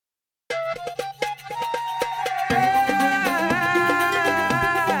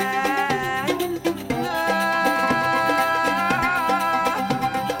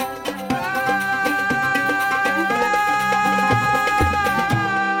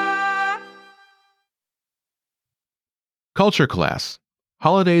Culture Class,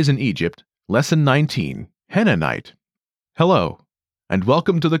 Holidays in Egypt, Lesson 19, Henna Night. Hello, and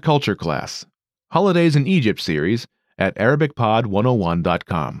welcome to the Culture Class, Holidays in Egypt series at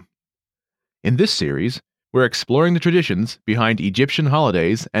ArabicPod101.com. In this series, we're exploring the traditions behind Egyptian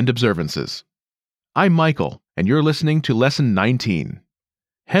holidays and observances. I'm Michael, and you're listening to Lesson 19,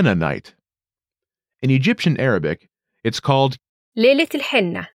 Henna Night. In Egyptian Arabic, it's called ليلة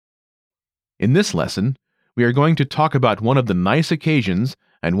الحنة. In this lesson, we are going to talk about one of the nice occasions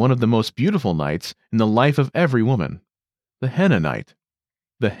and one of the most beautiful nights in the life of every woman, the Henna Night.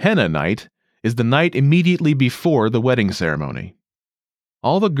 The Henna Night is the night immediately before the wedding ceremony.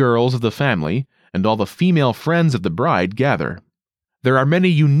 All the girls of the family and all the female friends of the bride gather. There are many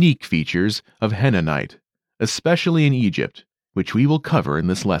unique features of Henna Night, especially in Egypt, which we will cover in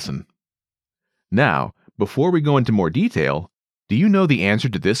this lesson. Now, before we go into more detail, do you know the answer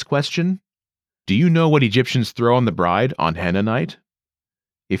to this question? Do you know what Egyptians throw on the bride on Henna Night?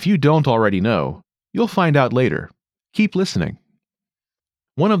 If you don't already know, you'll find out later. Keep listening.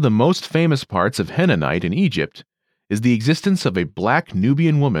 One of the most famous parts of Henna Night in Egypt is the existence of a black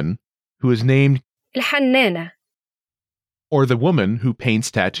Nubian woman who is named الحنانة. or the woman who paints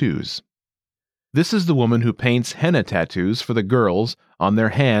tattoos. This is the woman who paints henna tattoos for the girls on their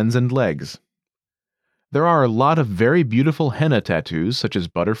hands and legs. There are a lot of very beautiful henna tattoos such as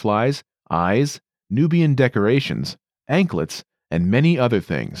butterflies, eyes, Nubian decorations, anklets, and many other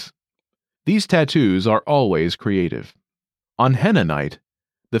things. These tattoos are always creative. On Henna Night,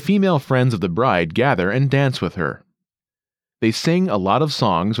 the female friends of the bride gather and dance with her. They sing a lot of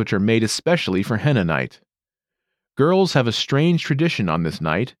songs which are made especially for Henna Night. Girls have a strange tradition on this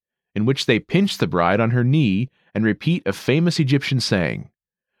night in which they pinch the bride on her knee and repeat a famous Egyptian saying,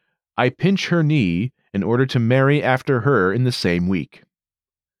 "I pinch her knee in order to marry after her in the same week."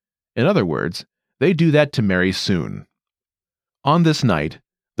 In other words, they do that to marry soon. On this night,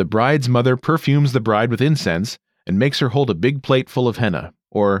 the bride's mother perfumes the bride with incense and makes her hold a big plate full of henna,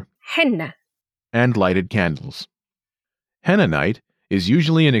 or حنة. and lighted candles. Henna Night is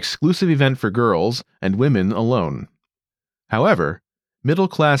usually an exclusive event for girls and women alone. However,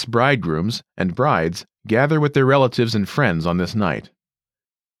 middle-class bridegrooms and brides gather with their relatives and friends on this night.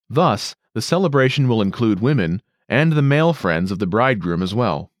 Thus, the celebration will include women and the male friends of the bridegroom as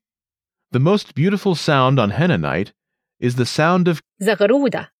well. The most beautiful sound on Henna Night is the sound of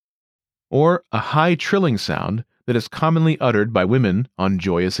زغرودة. or a high trilling sound that is commonly uttered by women on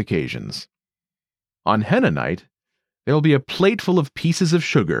joyous occasions. On Henna Night, there will be a plate full of pieces of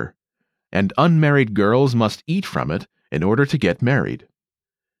sugar, and unmarried girls must eat from it in order to get married.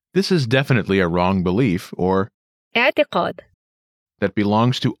 This is definitely a wrong belief or اعتقاد. that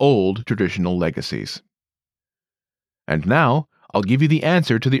belongs to old traditional legacies. And now, I'll give you the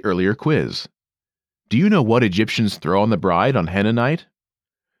answer to the earlier quiz. Do you know what Egyptians throw on the bride on Henna Night?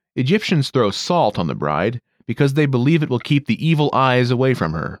 Egyptians throw salt on the bride because they believe it will keep the evil eyes away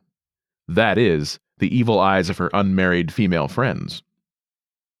from her. That is, the evil eyes of her unmarried female friends.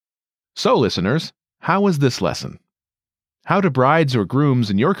 So, listeners, how was this lesson? How do brides or grooms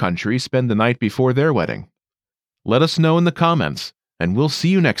in your country spend the night before their wedding? Let us know in the comments, and we'll see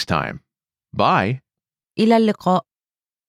you next time. Bye! إلى اللقاء.